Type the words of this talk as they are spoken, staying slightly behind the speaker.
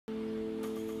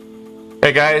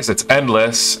Hey guys, it's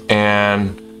Endless,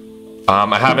 and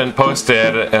I haven't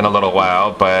posted in a little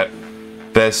while, but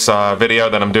this video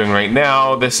that I'm doing right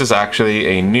now, this is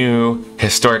actually a new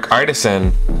Historic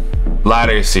Artisan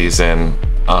ladder season.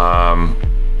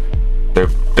 There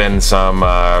have been some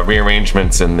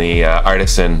rearrangements in the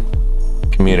Artisan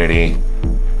community,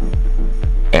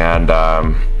 and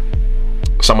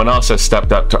someone else has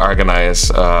stepped up to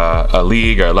organize a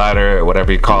league or ladder or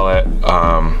whatever you call it.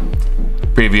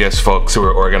 Previous folks who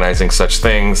were organizing such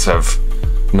things have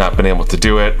not been able to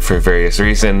do it for various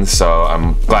reasons, so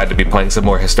I'm glad to be playing some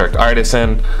more Historic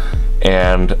Artisan.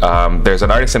 And there's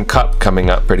an Artisan Cup coming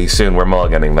up pretty soon. We're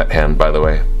mulliganing that hand, by the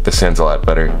way. This hand's a lot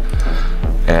better.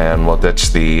 And we'll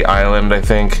ditch the island, I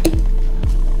think.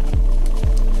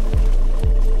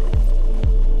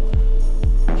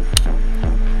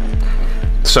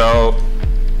 So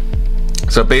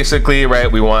basically, right,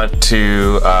 we want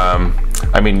to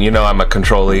I mean, you know, I'm a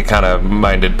control-y kind of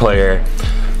minded player,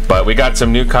 but we got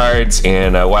some new cards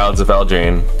in Wilds of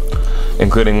Eldraine,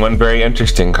 including one very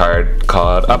interesting card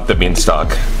called Up the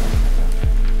Beanstalk.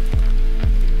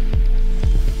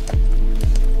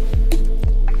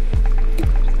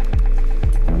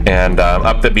 And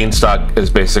Up the Beanstalk is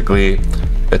basically,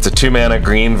 it's a 2-mana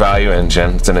green value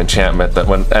engine. It's an enchantment that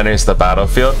when it enters the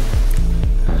battlefield,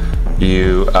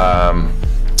 you,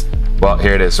 well,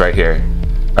 here it is right here.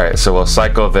 Alright, so we'll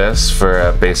cycle this for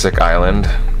a basic island.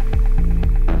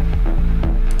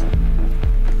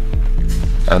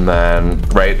 And then,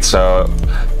 right, so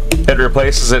it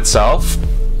replaces itself,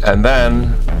 and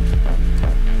then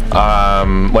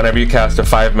whenever you cast a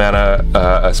 5-mana,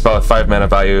 a spell with 5-mana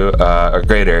value or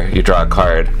greater, you draw a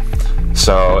card.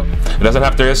 So it doesn't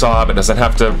have to resolve, it doesn't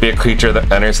have to be a creature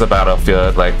that enters the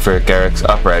battlefield, like for Garrick's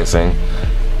Uprising.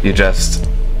 You just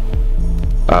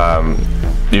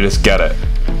get it.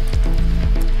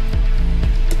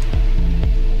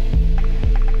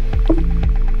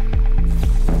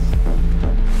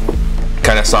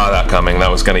 Kind of saw that coming. That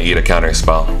was going to eat a counter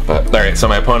spell. But alright, so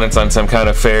my opponent's on some kind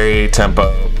of fairy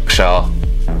tempo shell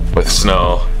with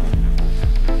snow.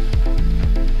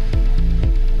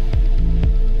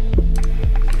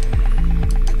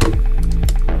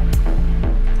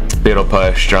 Fatal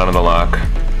Push, drawn in the lock.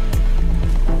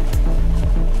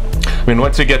 I mean,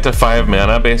 once we get to 5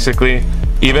 mana, basically,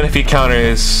 even if he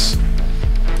counters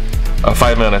a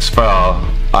 5-mana spell,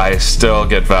 I still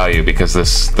get value because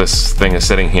this thing is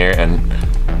sitting here. And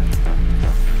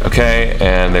okay,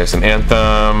 and there's an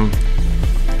Anthem.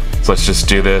 So let's just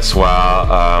do this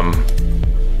while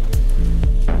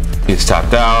he's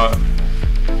tapped out.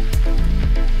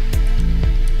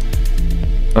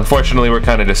 Unfortunately, we're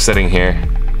kind of just sitting here.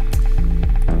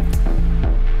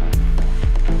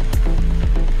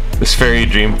 This Fairy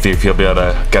Dream Thief, you'll be able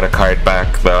to get a card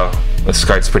back, though. This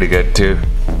card's pretty good, too.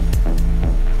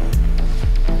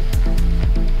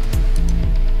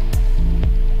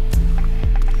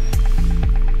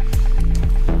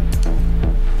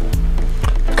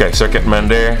 Okay, Circuit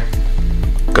Mender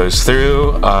goes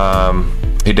through.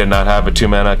 He did not have a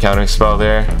 2-mana counter spell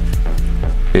there.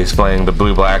 He's playing the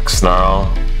blue-black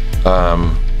Snarl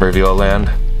reveal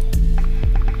land.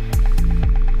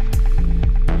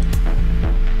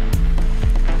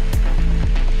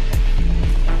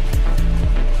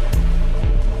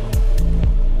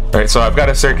 Alright, so I've got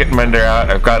a Circuit Mender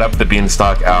out, I've got Up the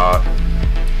Beanstalk out.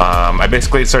 I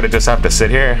basically sort of just have to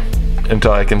sit here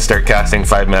until I can start casting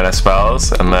 5-mana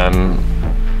spells and then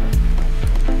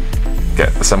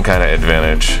get some kind of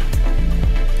advantage.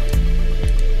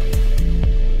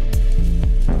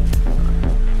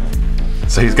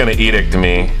 So he's gonna Edict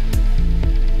me,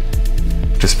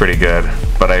 which is pretty good,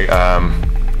 but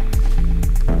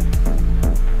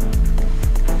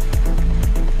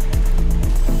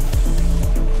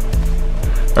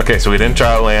okay, so we didn't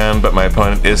draw a land, but my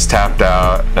opponent is tapped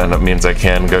out, and it means I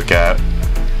can go get...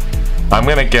 I'm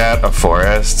gonna get a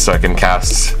forest so I can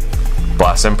cast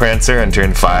Blossom Prancer on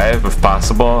turn 5 if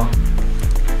possible.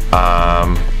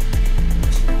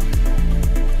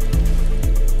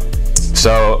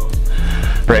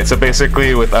 So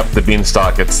basically with Up the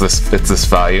Beanstalk, it's this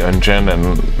value engine,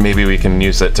 and maybe we can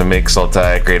use it to make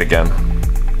Sultai great again.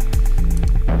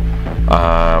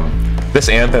 This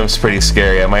Anthem's pretty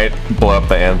scary. I might blow up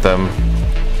the Anthem.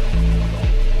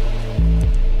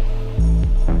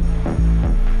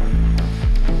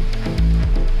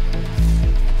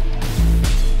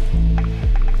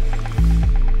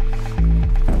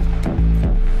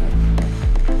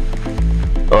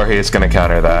 Or he's gonna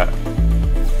counter that.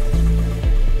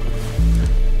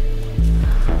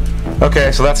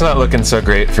 Okay, so that's not looking so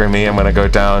great for me. I'm gonna go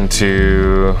down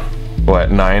to,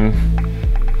 what, 9?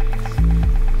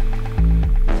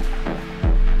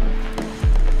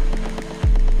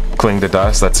 Cling to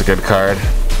Dust, that's a good card.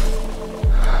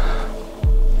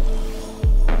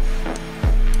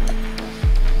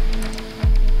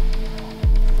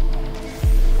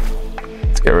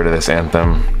 Let's get rid of this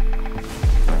Anthem.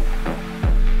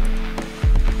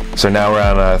 So now we're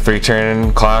on a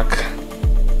 3-turn clock.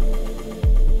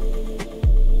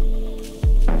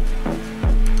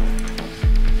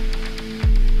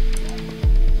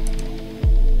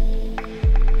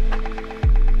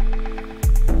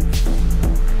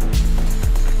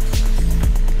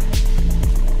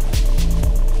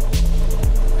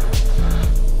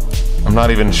 I'm not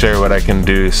even sure what I can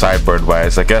do sideboard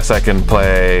wise. I guess I can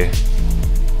play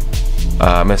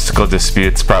Mystical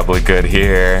Dispute's probably good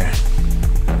here.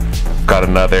 Got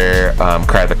another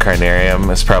Cry the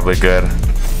Carnarium is probably good.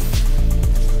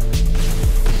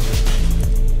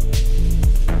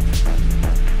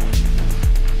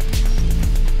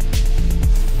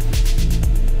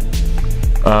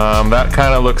 That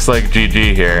kind of looks like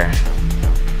GG here.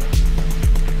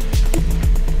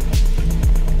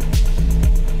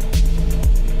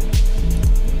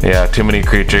 Yeah, too many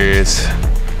creatures.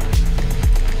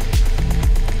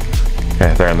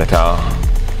 Okay, throw in the towel.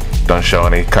 Don't show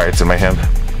any cards in my hand.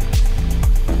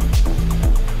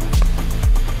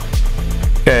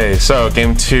 Okay, so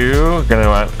game 2, we're gonna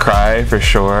want Cry for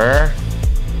sure.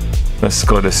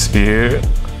 Mystical Dispute.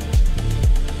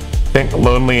 I think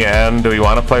Lonely End. Do we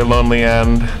want to play Lonely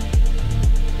End?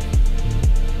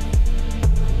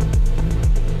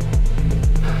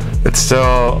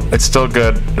 It's still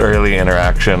good early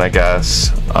interaction, I guess.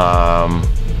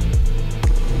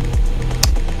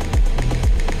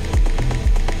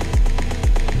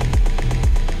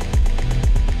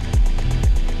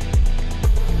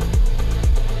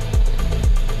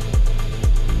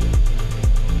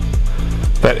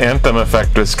 That Anthem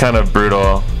effect was kind of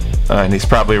brutal, and he's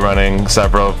probably running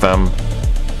several of them.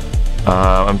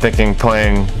 I'm thinking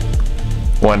playing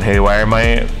one Haywire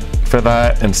Might for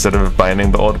that instead of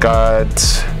binding the Old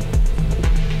Gods.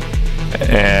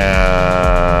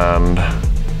 And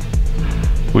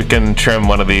we can trim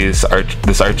one of these,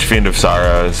 this Archfiend of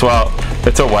Sorrows. Well,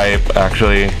 it's a wipe,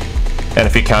 actually. And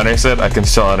if he counters it, I can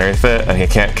still unearth it, and he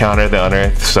can't counter the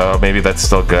unearth, so maybe that's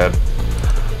still good.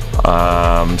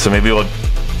 So maybe we'll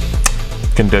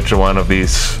can ditch one of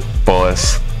these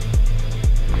Bolas.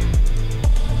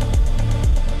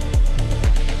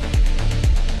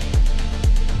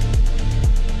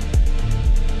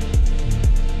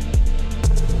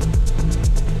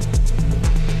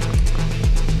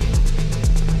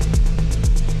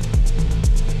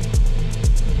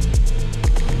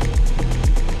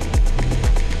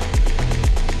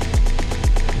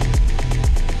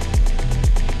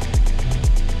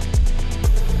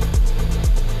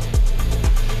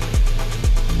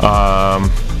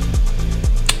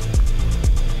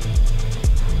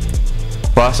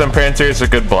 Blossom Prancer is a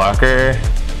good blocker. I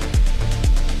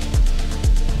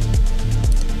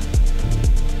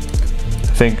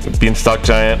think Beanstalk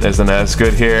Giant isn't as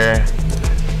good here.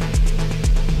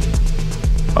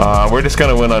 We're just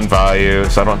gonna win on value,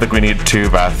 so I don't think we need 2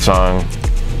 Bath Song.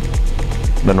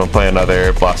 Then we'll play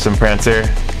another Blossom Prancer.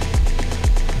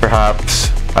 Perhaps.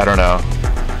 I don't know.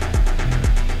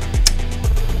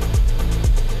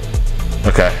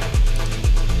 Okay.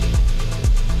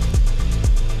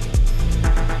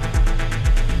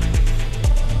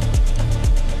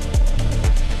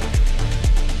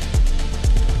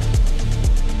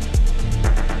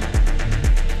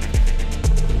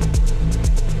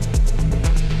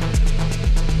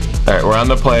 Alright, we're on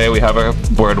the play. We have a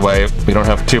board wipe. We don't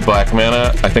have 2 black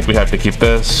mana. I think we have to keep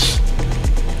this.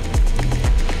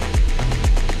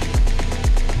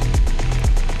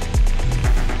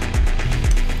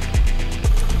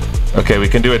 Okay, we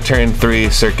can do a turn 3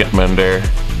 Circuit Mender,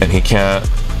 and he can't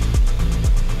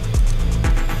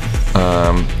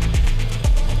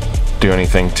do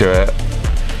anything to it.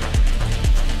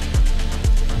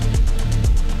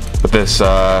 But this,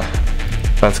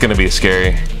 that's gonna be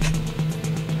scary.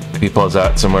 If he pulls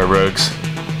out some more rogues.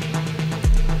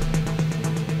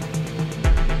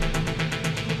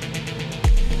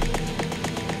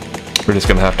 We're just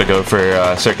gonna have to go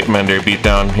for Circuit Mender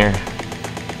beatdown here.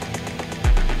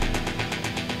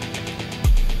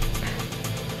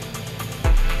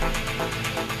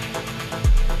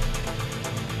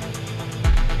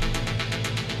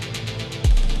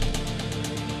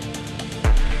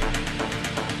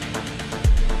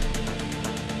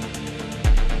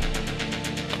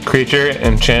 Creature,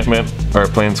 enchantment, or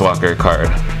planeswalker card.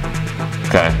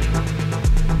 Okay.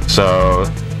 So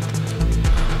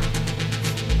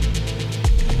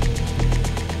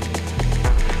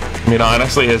I mean,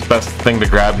 honestly, his best thing to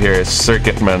grab here is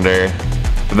Circuit Mender.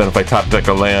 But then if I top deck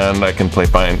a land, I can play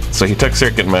Bind. So he took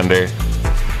Circuit Mender.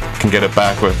 Can get it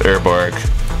back with Urborg.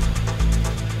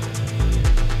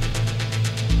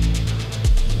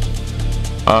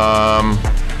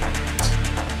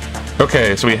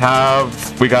 Okay, so we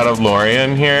got a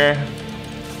Lorien here,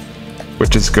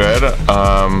 which is good.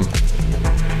 I'm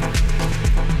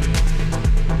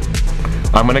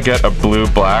gonna get a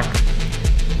blue-black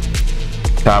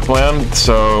tap land,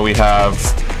 so we have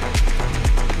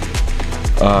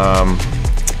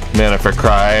mana for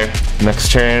Cry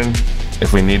next turn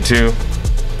if we need to.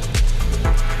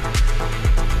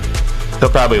 He'll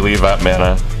probably leave up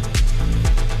mana.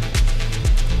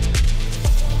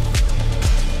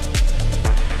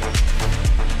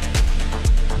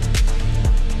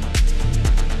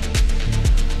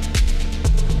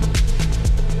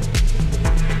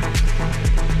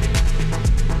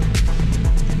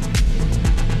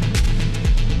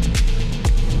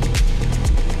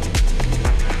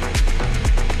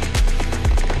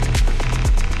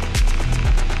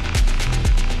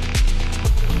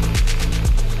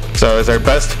 So is our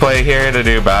best play here to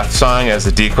do Bath Song as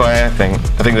a decoy? I think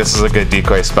this is a good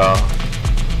decoy spell.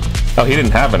 Oh, he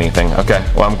didn't have anything. Okay,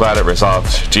 well I'm glad it resolved.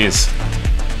 Jeez.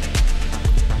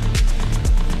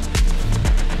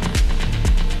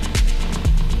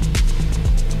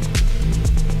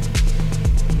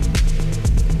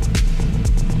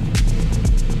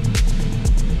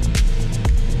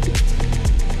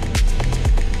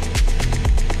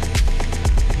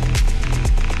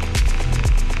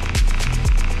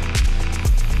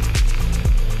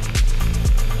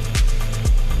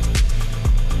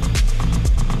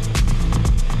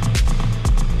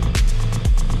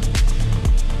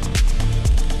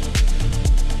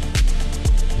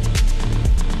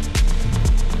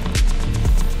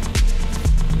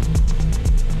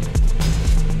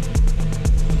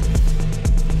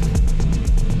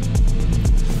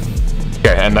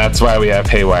 And that's why we have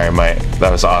Haywire Might.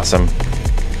 That was awesome.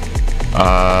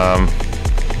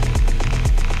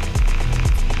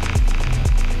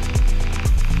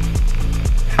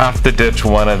 Have to ditch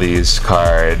one of these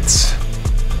cards.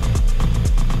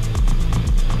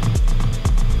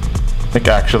 I think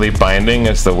actually Binding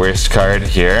is the worst card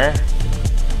here.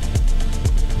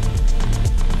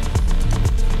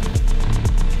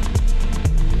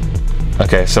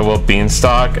 Okay, so we'll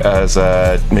Beanstalk as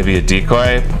maybe a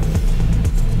decoy.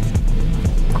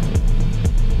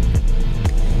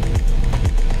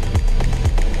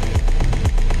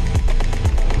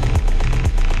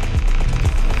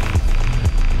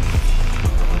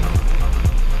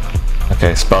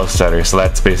 Okay, Spell Stutter, so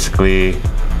that's basically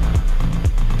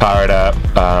powered up,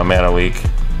 mana weak.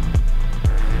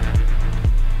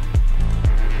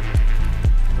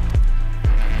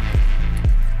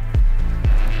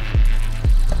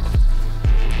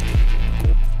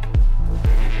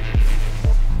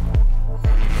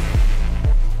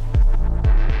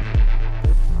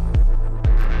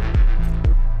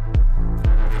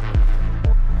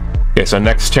 Okay, so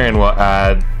next turn we'll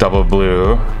add double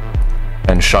blue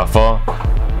and shuffle.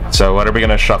 So what are we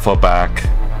gonna shuffle back?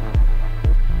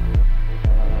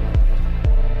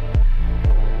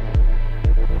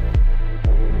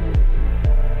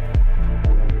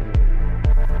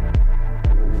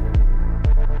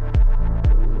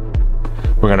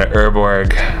 We're gonna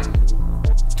Urborg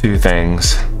two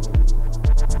things.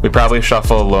 We probably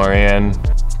shuffle Lorien.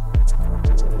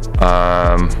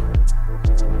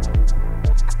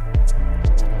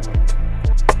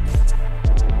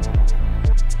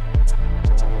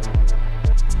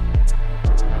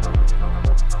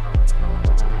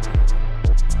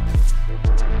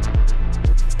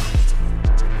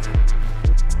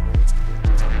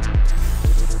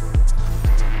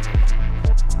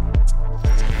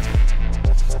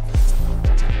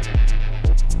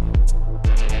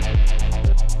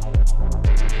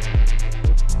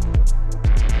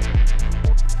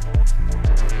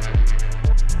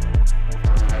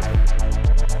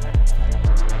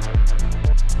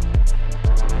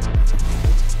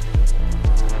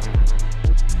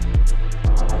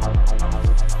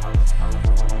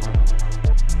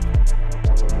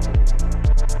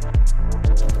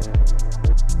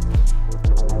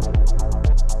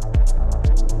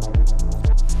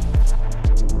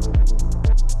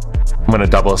 I'm gonna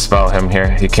double spell him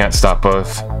here. He can't stop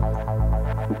both.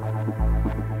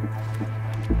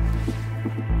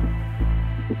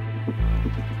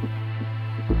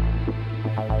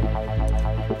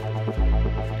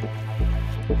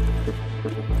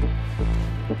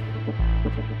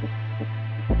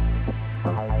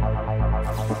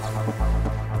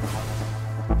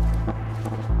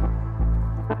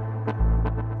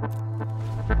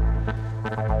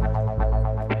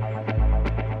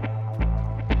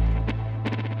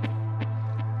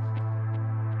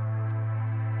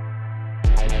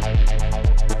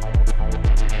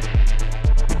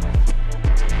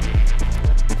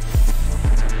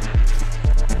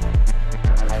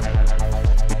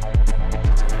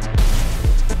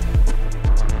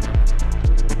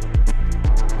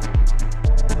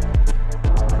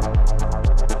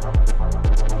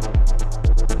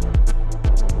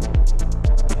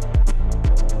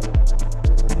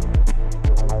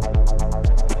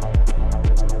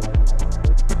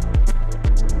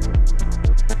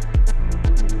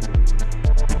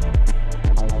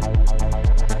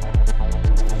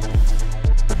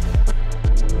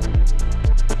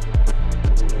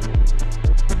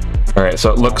 Alright,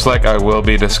 so it looks like I will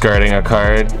be discarding a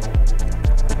card.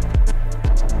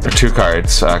 Or 2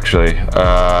 cards, actually.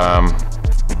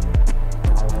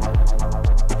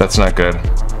 That's not good.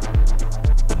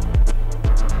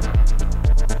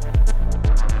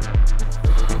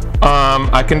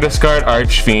 I can discard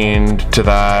Archfiend to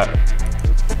that.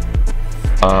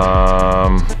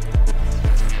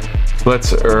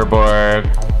 Blitz Urborg.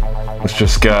 Let's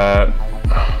just get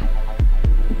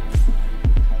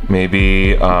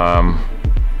maybe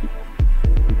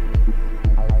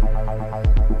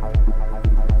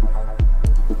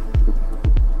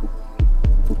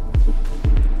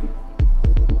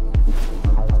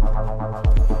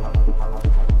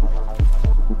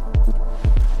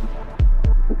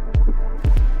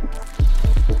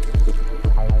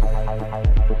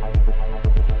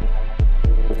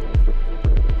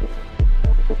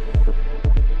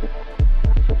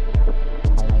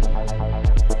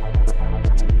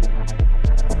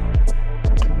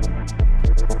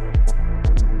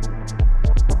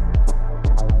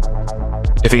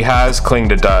if he has Cling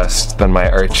to Dust, then my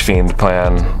Archfiend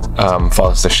plan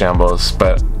falls to shambles,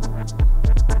 but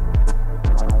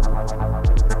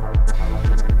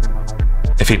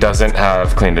if he doesn't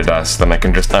have Cling to Dust, then I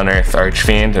can just unearth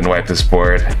Archfiend and wipe his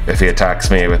board if he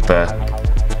attacks me with the...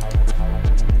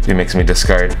 he makes me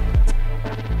discard.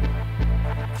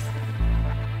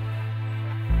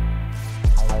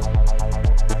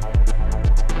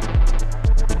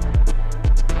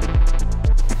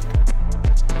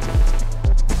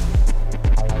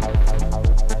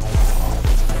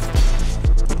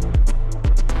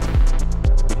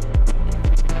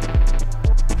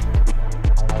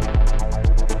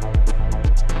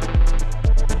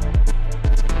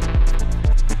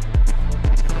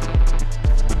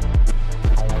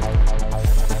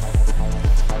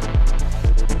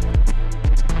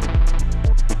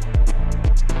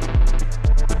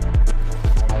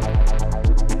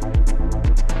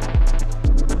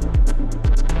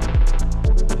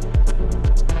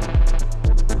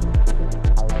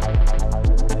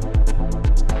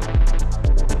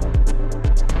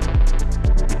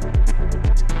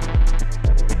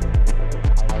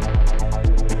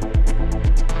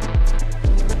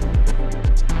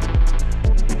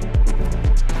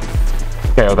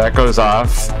 Okay, well that goes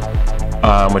off,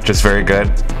 which is very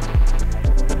good.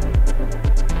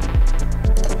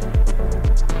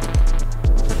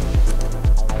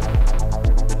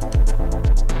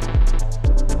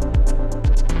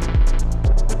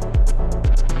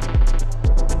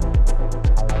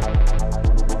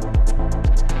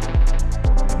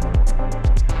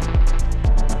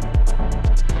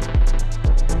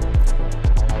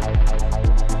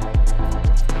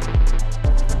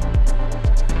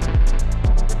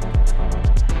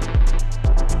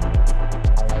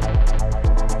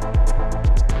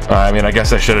 I mean, I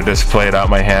guess I should have just played out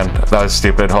my hand. That was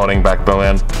stupid, holding back the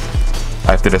land.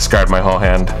 I have to discard my whole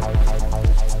hand.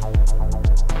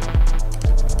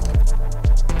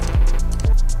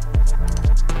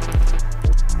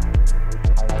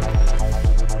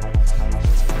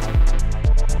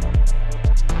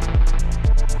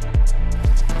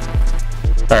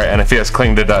 Alright, and if he has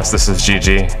Cling to Dust, this is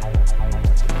GG.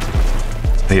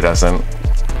 He doesn't.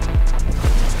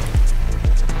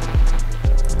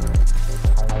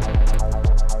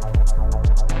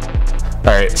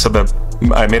 Alright, so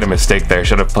I made a mistake there.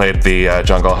 Should have played the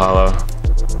Jungle Hollow.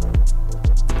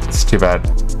 It's too bad.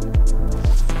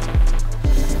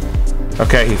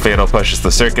 Okay, he Fatal Pushes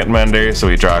the Circuit Mender, so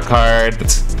we draw a card.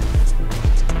 It's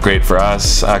great for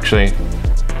us, actually.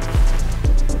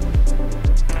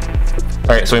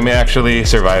 Alright, so we may actually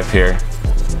survive here.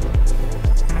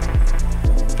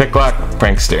 Picklock,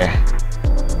 Prankster.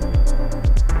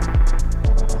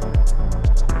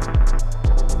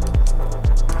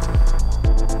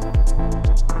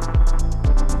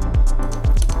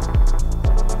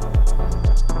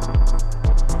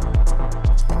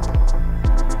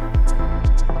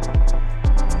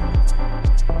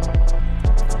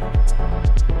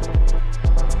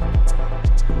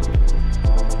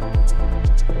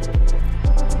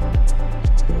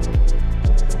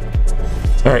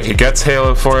 Alright, he gets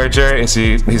Halo Forager.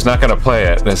 He's not gonna play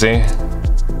it, is he?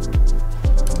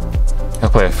 He'll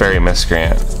play a Fairy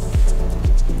Miscreant.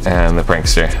 And the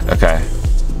Prankster. Okay.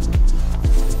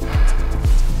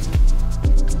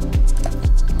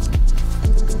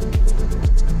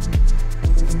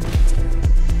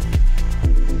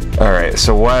 Alright,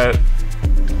 so what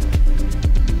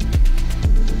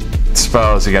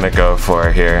spell is he gonna go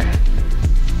for here?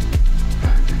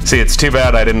 See, it's too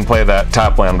bad I didn't play that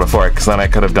top land before, because then I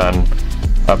could have done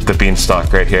up the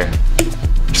Beanstalk right here.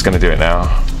 I'm just gonna do it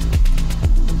now.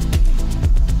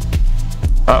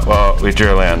 Oh, well, we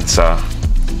drew a land, so.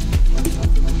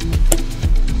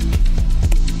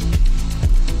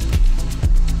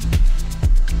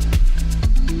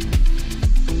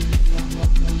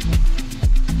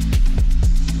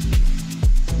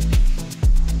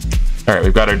 Alright,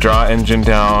 we've got our draw engine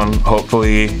down.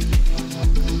 Hopefully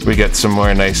we get some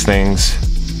more nice things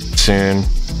soon.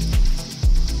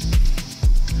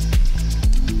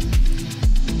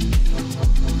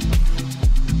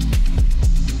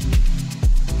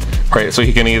 Right, so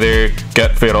he can either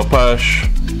get Fatal Push,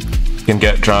 he can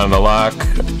get Drawn the Lock,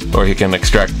 or he can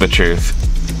extract the Truth.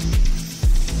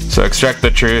 So extract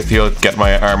the Truth, he'll get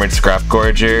my Armored Scrap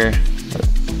Gorger,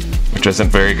 which isn't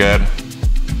very good.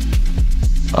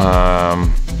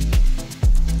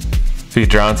 If he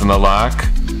drowns in the lock.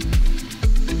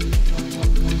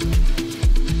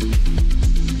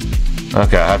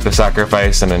 Okay, I have to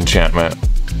sacrifice an enchantment.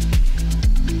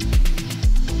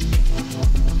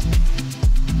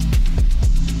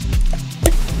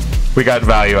 We got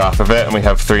value off of it, and we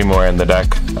have 3 more in the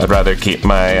deck. I'd rather keep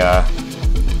my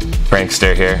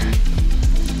Prankster here.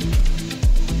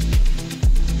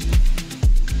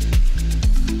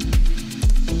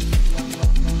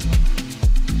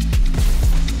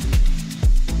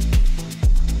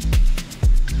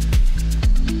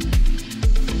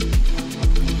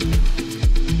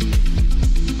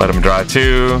 Let him draw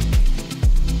 2.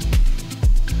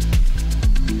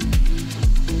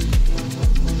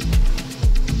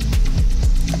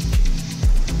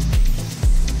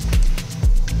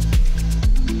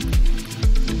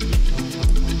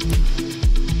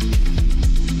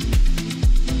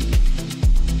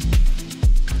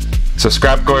 So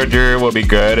Scrap Gorger will be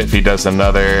good if he does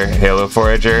another Halo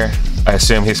Forager. I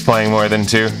assume he's playing more than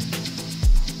 2.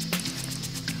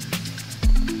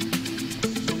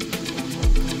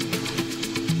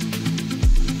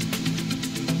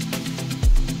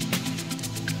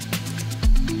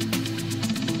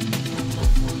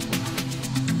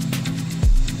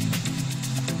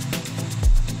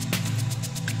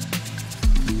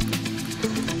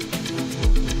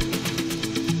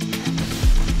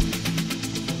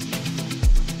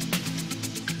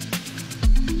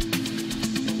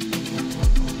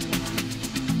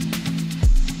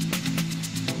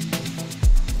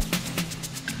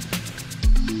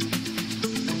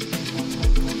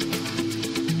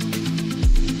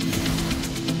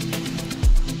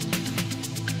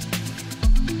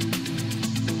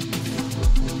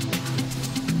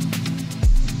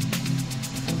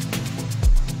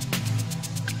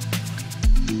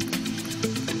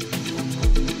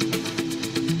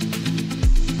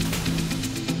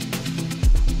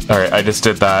 Alright, I just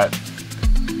did that.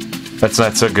 That's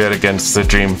not so good against the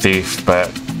Dream Thief, but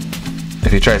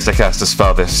if he tries to cast a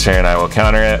spell this turn, I will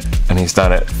counter it, and he's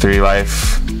done it 3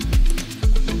 life.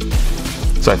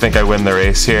 So I think I win the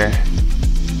race here.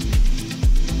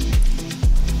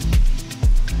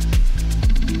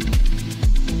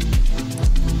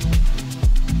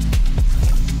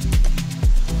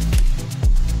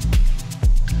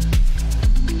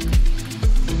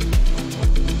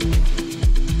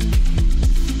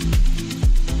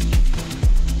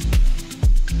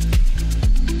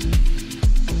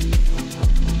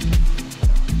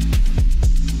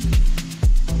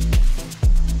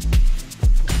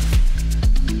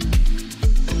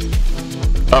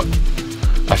 Oh,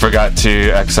 I forgot to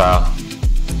exile.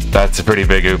 That's a pretty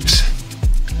big oops.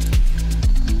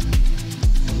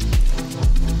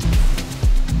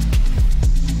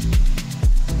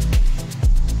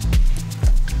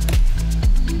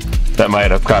 That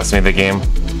might have cost me the game.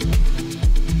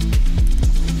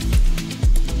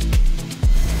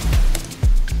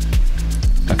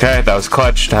 Okay, that was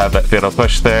clutch to have that Fatal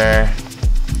Push there.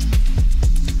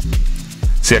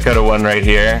 See, I could have won right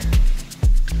here.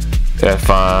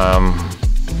 If I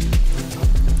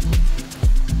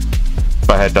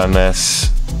had done this.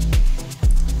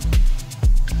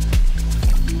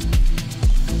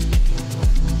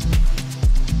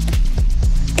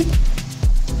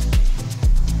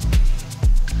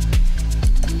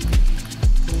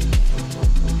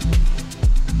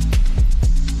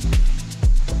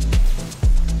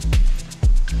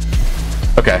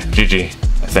 Okay, GG,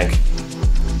 I think.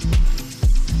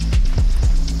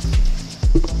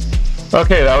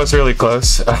 Okay, that was really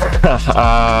close.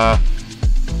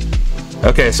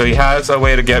 Okay, so he has a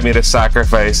way to get me to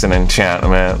sacrifice an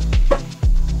enchantment.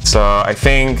 So I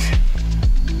think...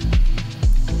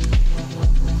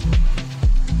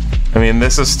 I mean,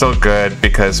 this is still good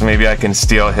because maybe I can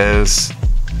steal his. I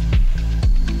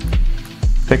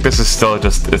think this is still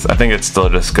just... I think it's still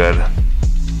just good.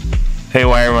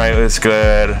 Haywire Might is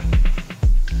good.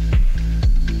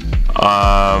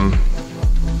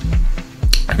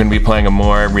 be playing a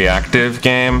more reactive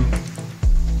game.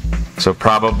 So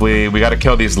probably we gotta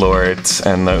kill these lords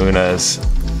and the Unas.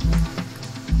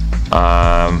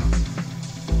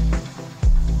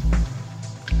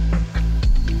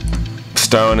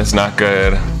 Stone is not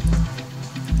good.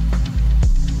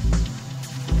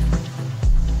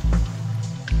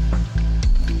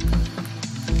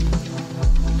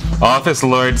 All of his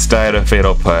lords died of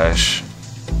Fatal Push.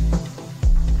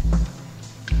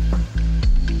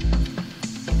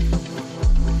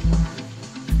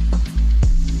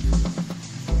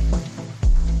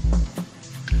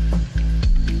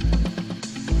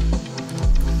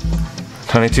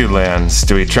 "22 lands.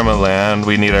 Do we trim a land?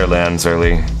 We need our lands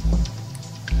early."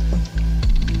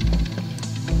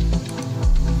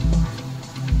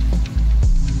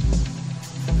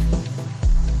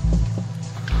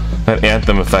 That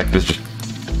Anthem effect is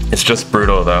it's just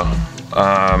brutal though.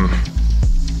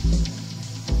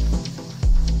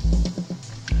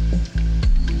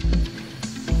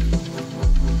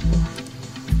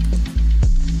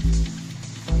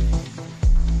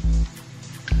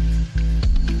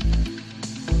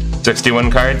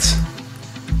 61 cards.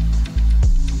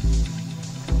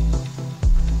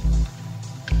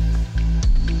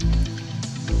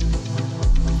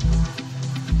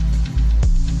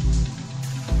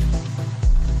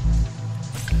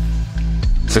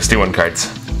 "61 cards.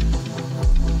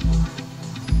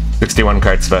 61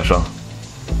 card special."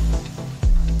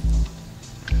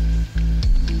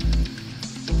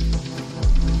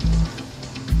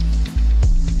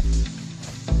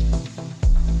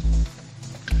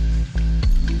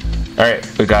 Alright,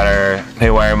 we got our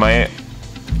Haywire Might.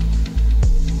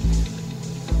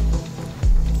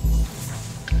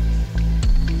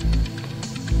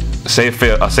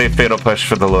 I'll save Fatal Push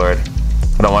for the Lord.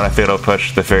 I don't want to Fatal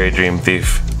Push the Fairy Dream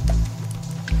Thief.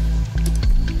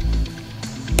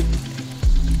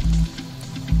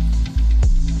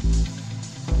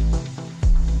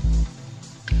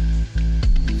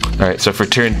 Alright, so for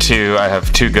turn 2, I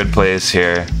have 2 good plays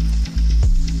here.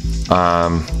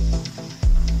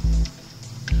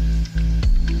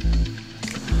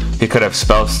 He could have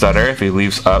Spell Stutter if he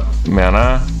leaves up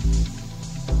mana.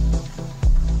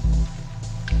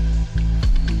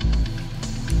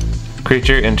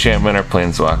 Creature, enchantment, or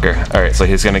planeswalker. Alright, so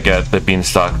he's gonna get the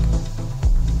Beanstalk.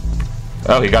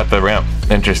 Oh, he got the ramp.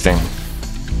 Interesting.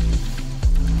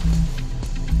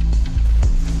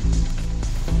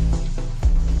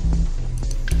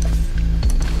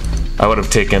 I would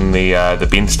have taken the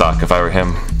Beanstalk if I were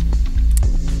him.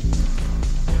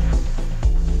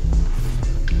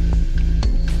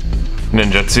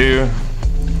 Ninjutsu.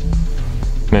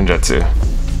 Ninjutsu.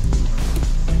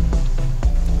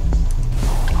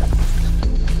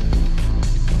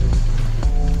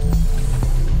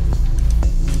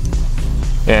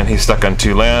 And he's stuck on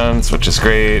 2 lands, which is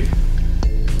great.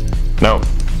 Nope.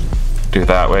 Do it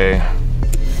that way.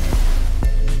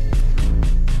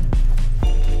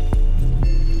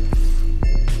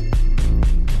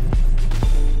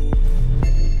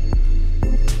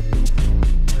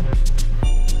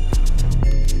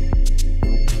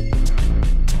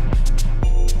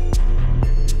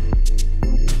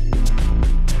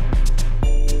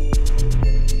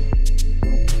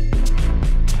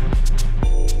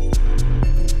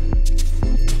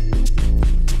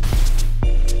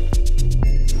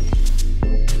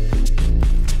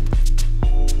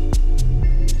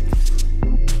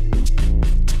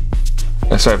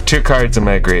 So I have 2 cards in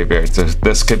my graveyard. So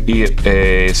this could eat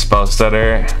a Spell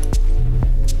Stutter.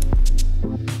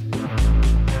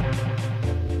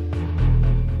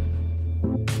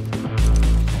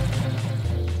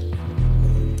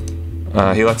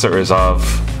 He lets it resolve.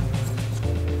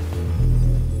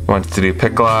 Wants to do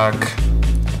Picklock.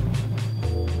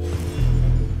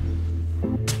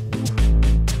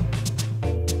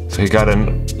 So he got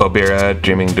an Obira,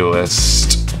 Dreaming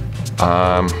Duelist.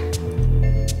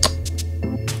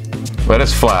 Let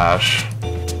us flash.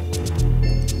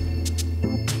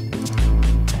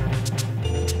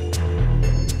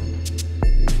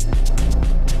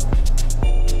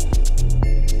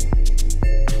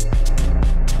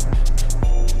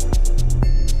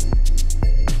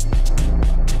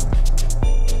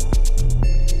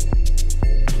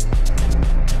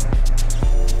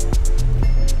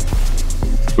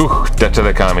 Ooh, Debt to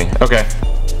the Kami. Okay.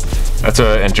 That's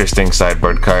an interesting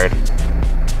sideboard card.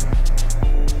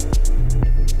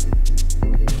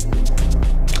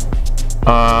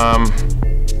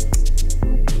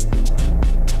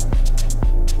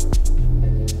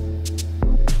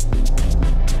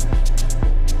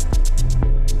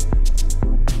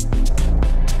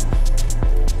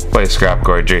 Play Scrap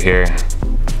Gorger here.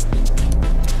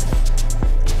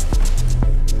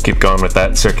 Keep going with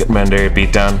that Circuit Mender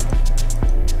beatdown.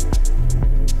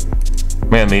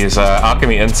 Man, these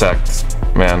alchemy insects,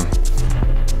 man.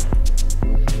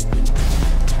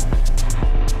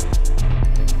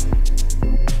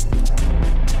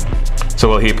 So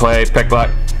will he play Picklock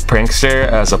Prankster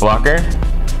as a blocker?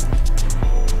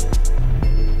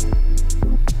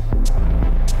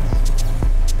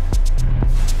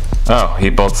 Oh, he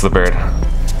bolts the bird.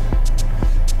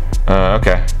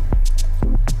 Okay.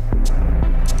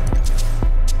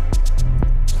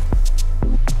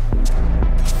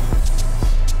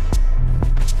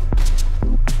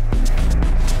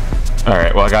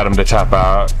 Alright, well I got him to tap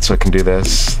out, so I can do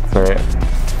this. Alright.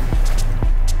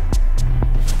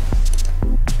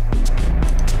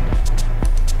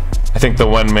 I think the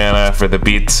 1 mana for the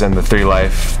beats and the 3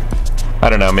 life. I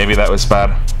don't know, maybe that was bad.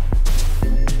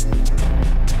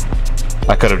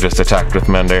 I could have just attacked with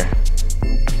Mender.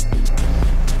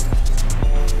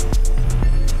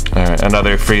 Alright,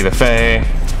 another free the Fae.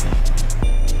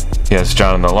 He has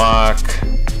John in the Lock.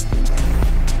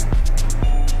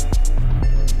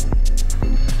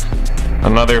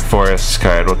 Another forest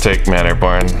card. We'll take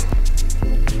Mannerborn.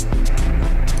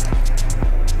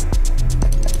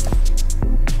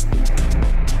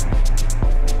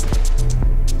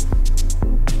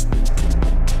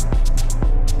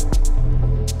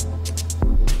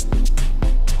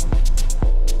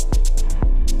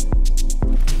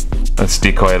 Let's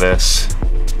decoy this.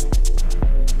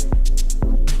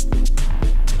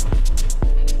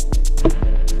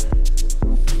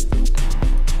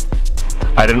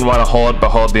 I didn't want to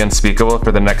behold the Unspeakable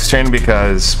for the next turn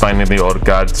because finding the Old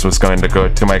Gods was going to go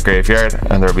to my graveyard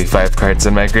and there would be 5 cards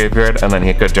in my graveyard, and then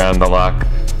he could drown the lock,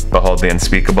 behold the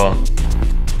Unspeakable.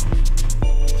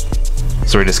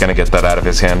 So we're just going to get that out of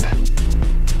his hand.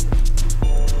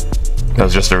 That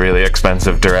was just a really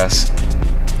expensive duress.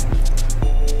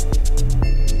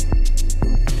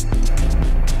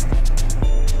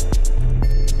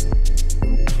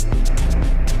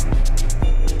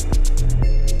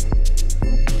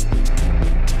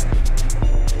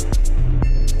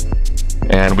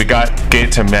 And we got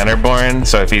Gate to Mannerborn,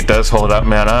 so if he does hold up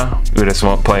mana, we just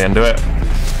won't play into it.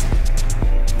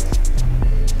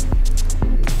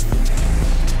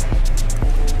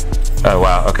 Oh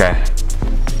wow, okay.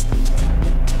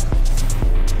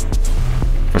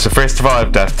 So first of all, I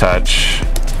have Death Touch.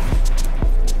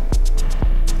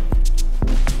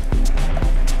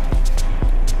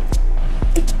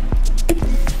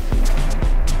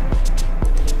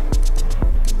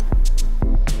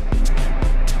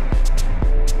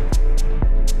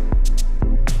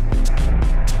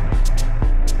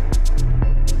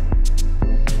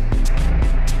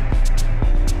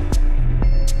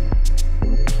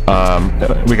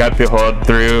 We got Behold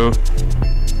through.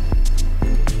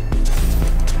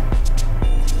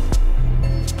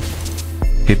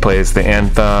 He plays the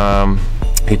Anthem.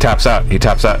 He taps out, he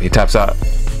taps out, he taps out.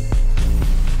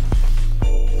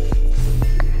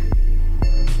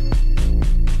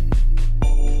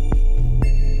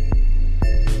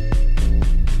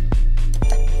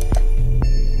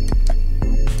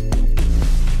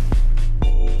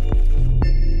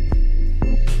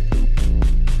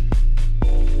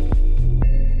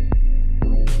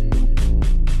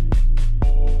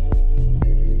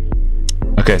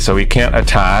 Okay, so we can't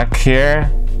attack here.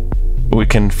 We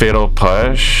can Fatal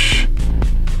Push.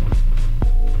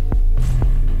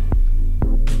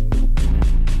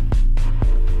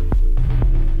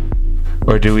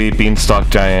 Or do we Beanstalk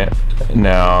Giant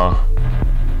now?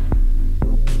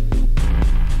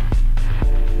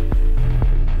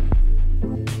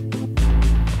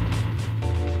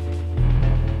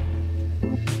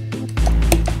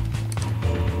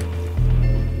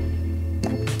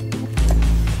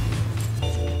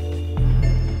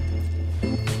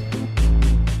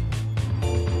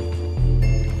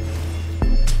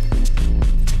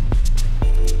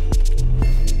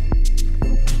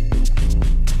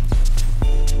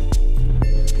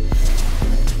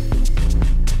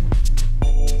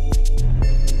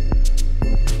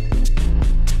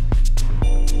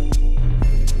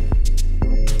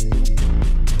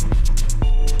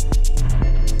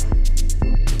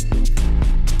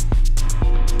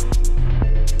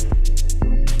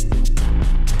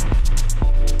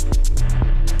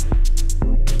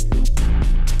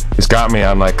 Got me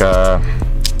on like a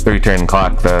 3-turn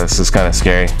clock though. This is kind of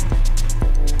scary.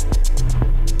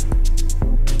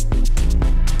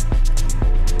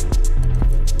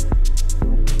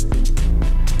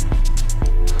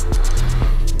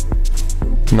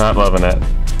 Not loving it.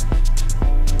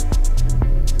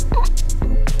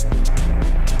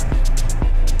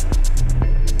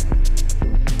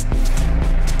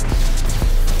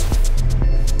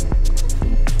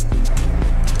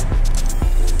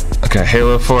 Okay,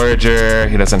 Halo Forager,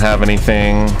 he doesn't have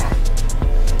anything.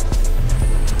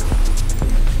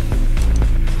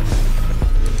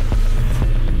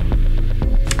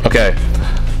 Okay,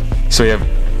 so we have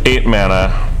 8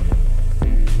 mana.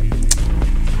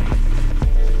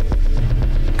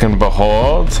 Can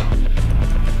Behold.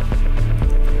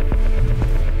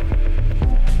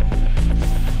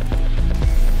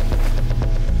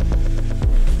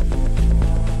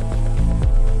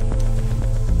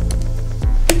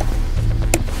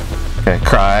 Okay,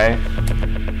 Cry.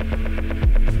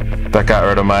 That got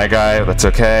rid of my guy, that's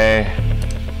okay.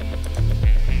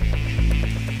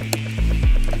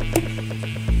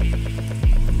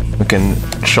 We can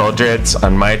Shouldreds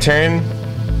on my turn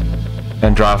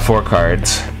and draw 4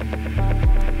 cards.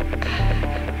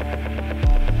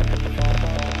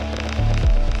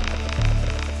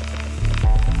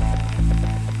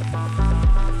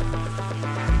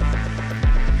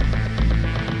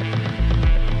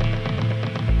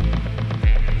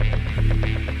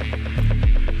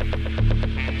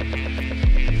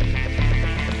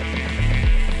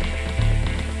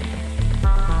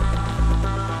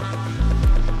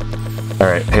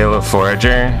 Alright, Halo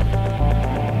Forager.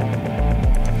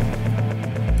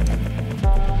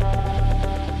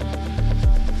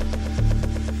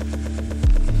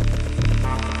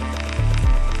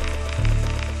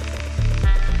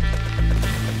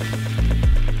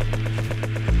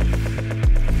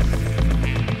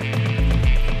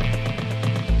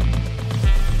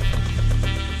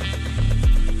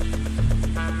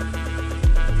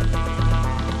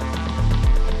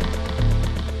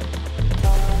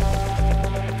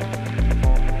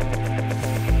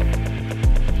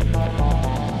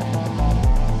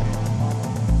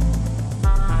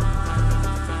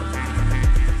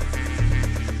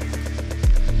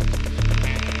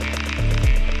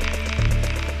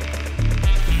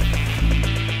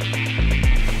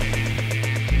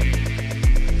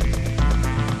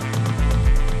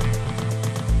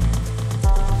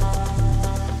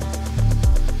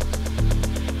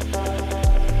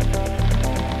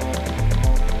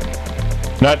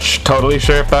 Not totally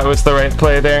sure if that was the right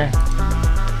play there.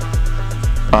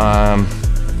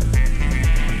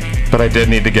 But I did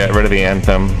need to get rid of the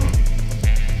Anthem.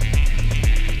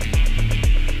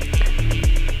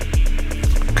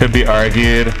 Could be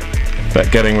argued that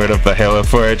getting rid of the Halo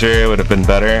Forager would have been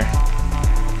better.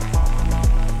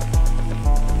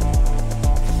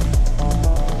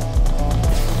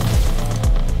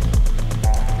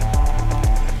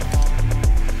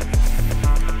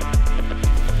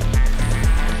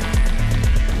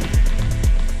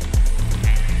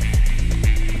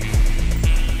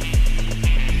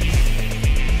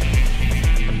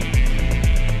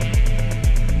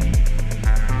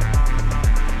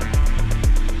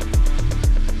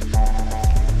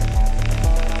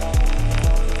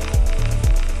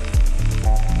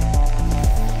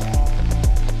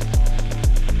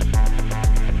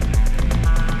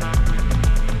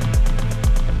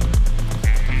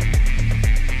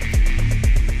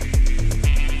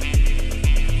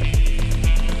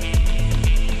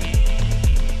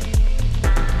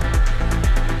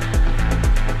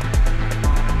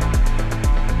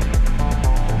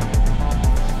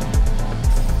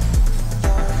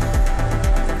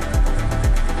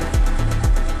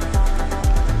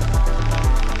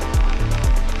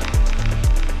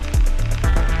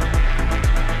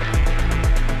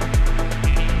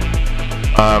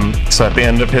 So at the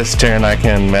end of his turn I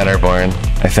can Matterborn,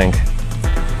 I think.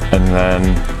 And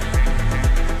then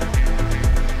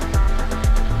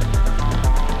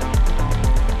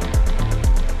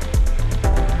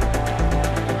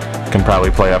can probably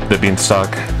play up the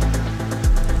Beanstalk.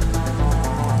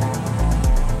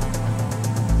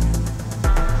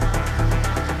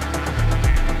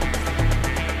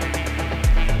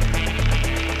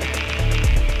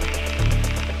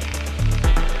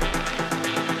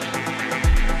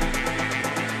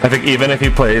 I think even if he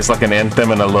plays like an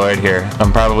Anthem and a Lord here,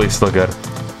 I'm probably still good.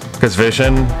 Because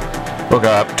Vision will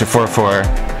go up to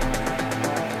 4/4.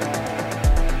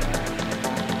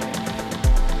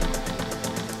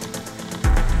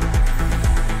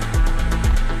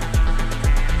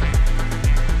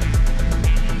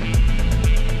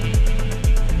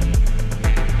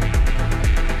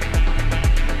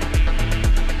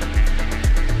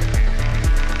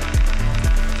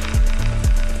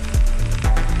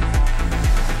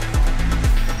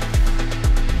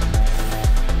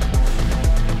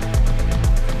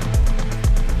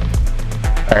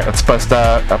 Alright, let's bust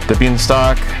out up the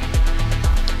Beanstalk.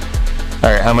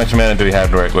 Alright, how much mana do we have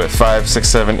to work with? 5, 6,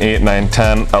 7, 8, 9,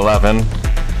 10, 11.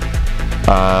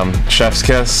 Chef's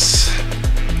Kiss.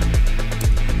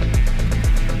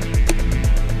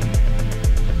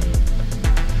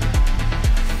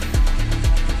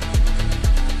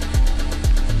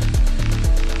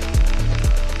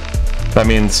 That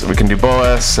means we can do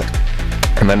Bolus,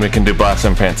 and then we can do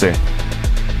Blossom Prancer.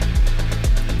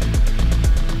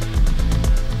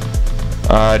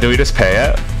 Do we just pay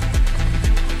it?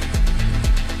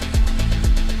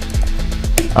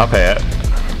 I'll pay it.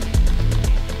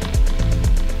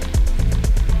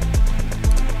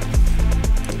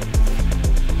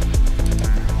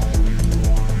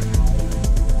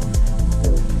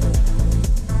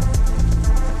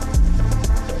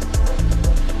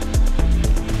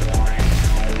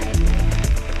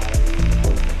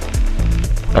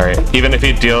 Alright, even if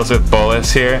he deals with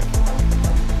Bolus here,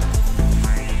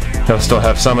 he'll still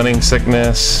have Summoning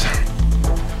Sickness.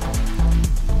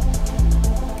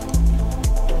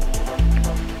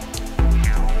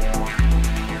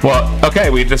 Well, okay,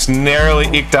 we just narrowly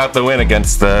eked out the win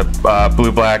against the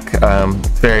blue-black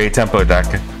Fairy Tempo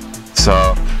deck.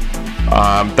 So,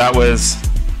 that was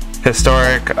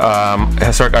Historic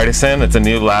Artisan. It's a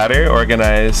new ladder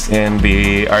organized in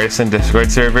the Artisan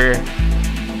Discord server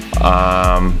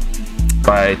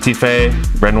by Tife,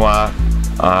 Renwaw.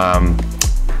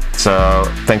 So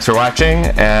thanks for watching,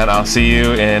 and I'll see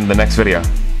you in the next video.